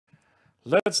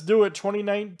Let's do it.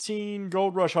 2019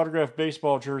 Gold Rush Autograph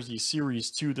Baseball Jersey Series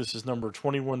 2. This is number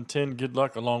 2110. Good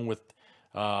luck along with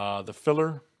the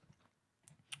filler.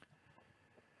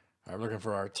 All right, we're looking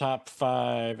for our top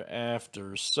 5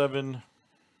 after 7.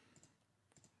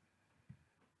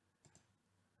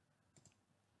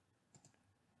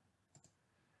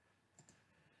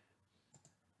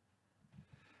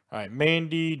 All right,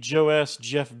 Mandy, Joe S,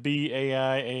 Jeff B,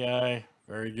 AI.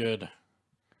 Very good.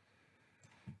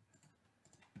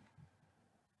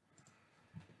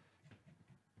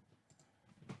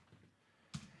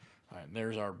 All right,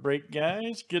 there's our break,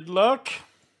 guys. Good luck.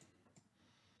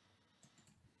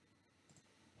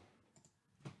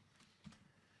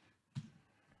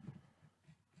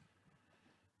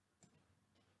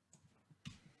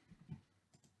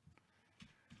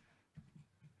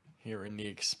 Here in the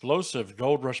explosive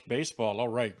Gold Rush Baseball. All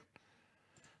right.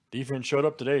 Defense showed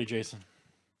up today, Jason.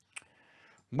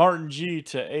 Martin G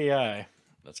to AI.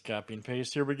 Let's copy and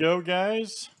paste. Here we go,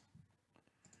 guys.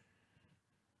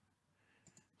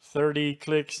 30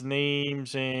 clicks,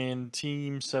 names, and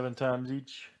teams 7 times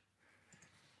each.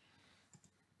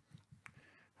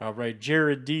 All right,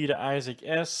 Jared D to Isaac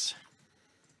S.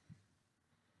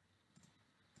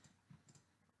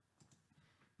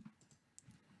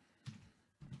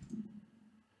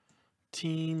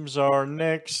 Teams are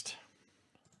next.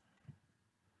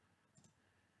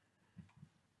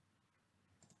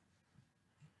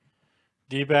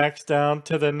 D-backs down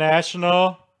to the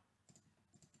National.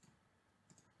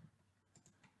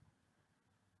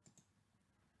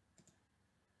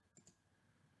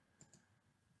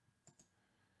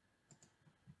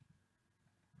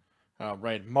 All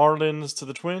right, Marlins to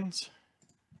the Twins.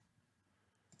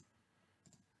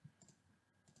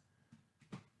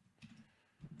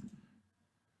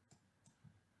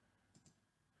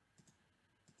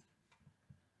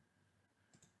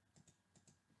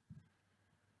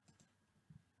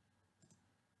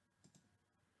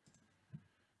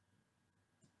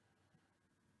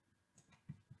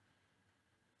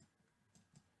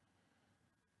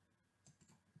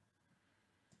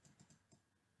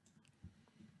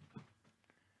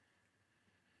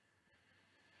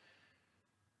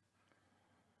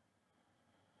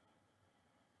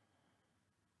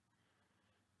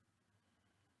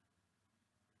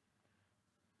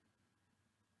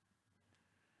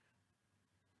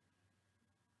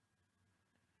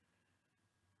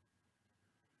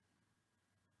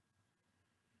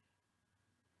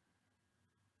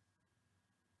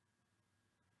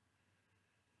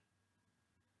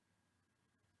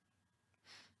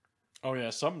 Oh,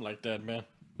 yeah, something like that, man.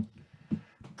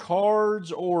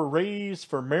 Cards or Rays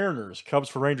for Mariners. Cubs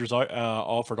for Rangers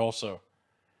offered also.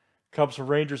 Cubs for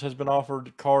Rangers has been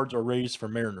offered. Cards or Rays for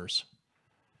Mariners.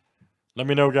 Let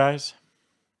me know, guys.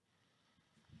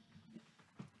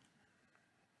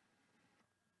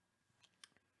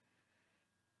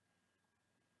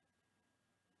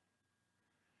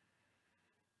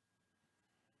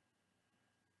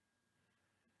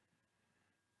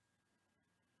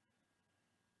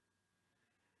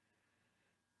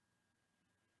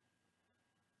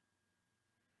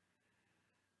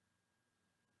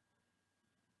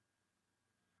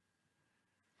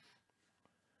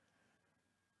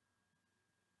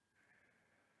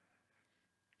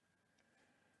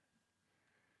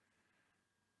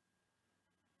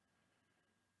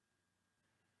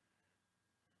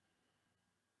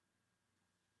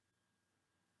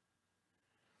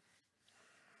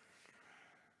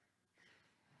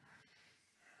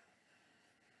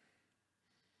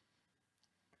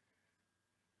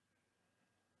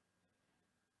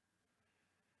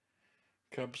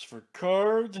 Cubs for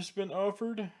Cards has been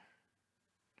offered.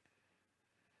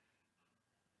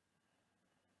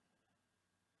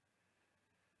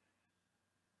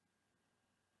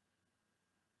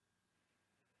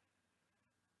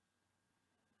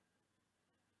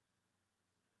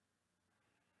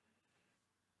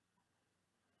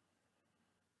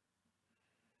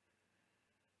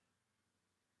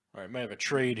 All right, may have a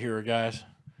trade here, guys.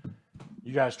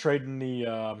 You guys trading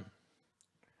the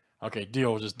okay,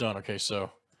 deal was just done. Okay,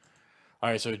 so all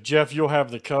right, so Jeff, you'll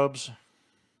have the Cubs.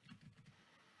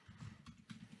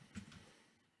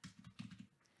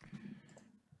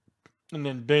 And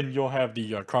then Ben, you'll have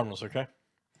the Cardinals, okay?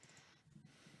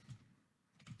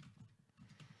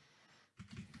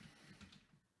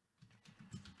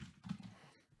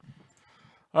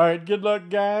 All right, good luck,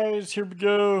 guys. Here we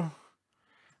go.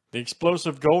 The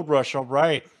explosive Gold Rush, all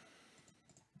right.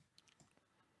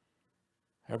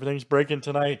 Everything's breaking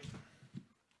tonight.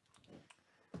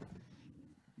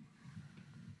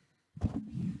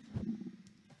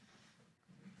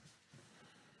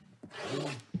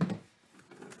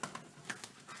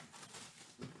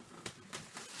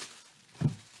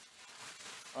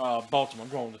 Baltimore. I'm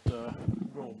going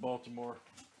with Baltimore.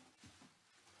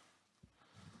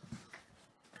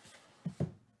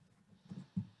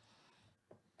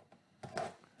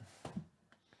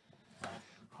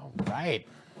 All right.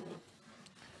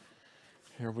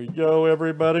 Here we go,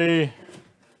 everybody.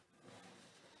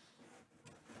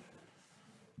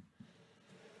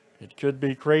 It could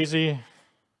be crazy.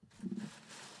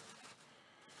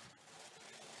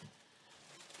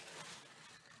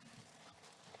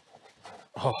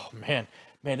 Oh, man.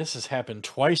 Man, this has happened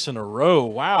twice in a row.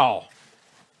 Wow.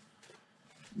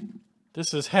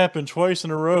 This has happened twice in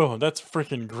a row. That's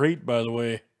freaking great, by the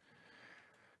way.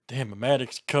 Damn, a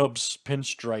Maddox Cubs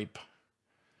pinstripe.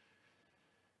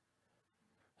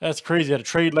 That's crazy. I had a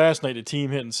trade last night. The team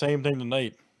hitting the same thing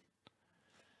tonight.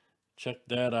 Check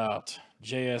that out.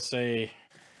 JSA.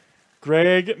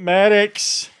 Greg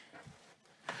Maddox.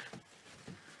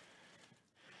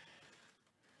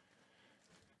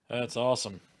 That's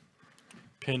awesome.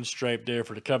 Pinstripe there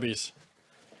for the Cubbies.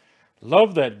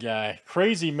 Love that guy.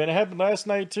 Crazy, man. It happened last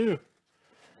night, too.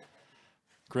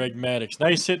 Greg Maddox.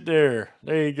 Nice hit there.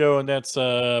 There you go. And that's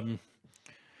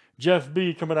Jeff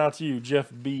B coming out to you. Jeff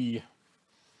B.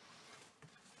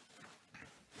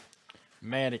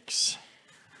 Maddox.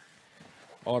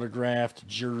 Autographed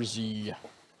jersey.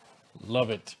 Love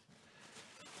it.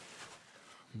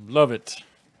 Love it.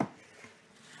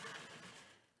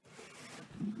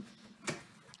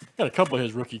 Got a couple of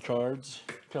his rookie cards.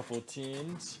 A couple of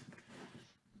teams.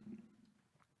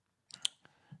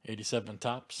 87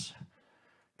 tops.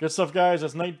 Good stuff, guys.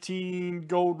 That's 19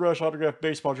 Gold Rush Autographed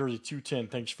Baseball Jersey 210.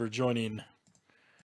 Thanks for joining.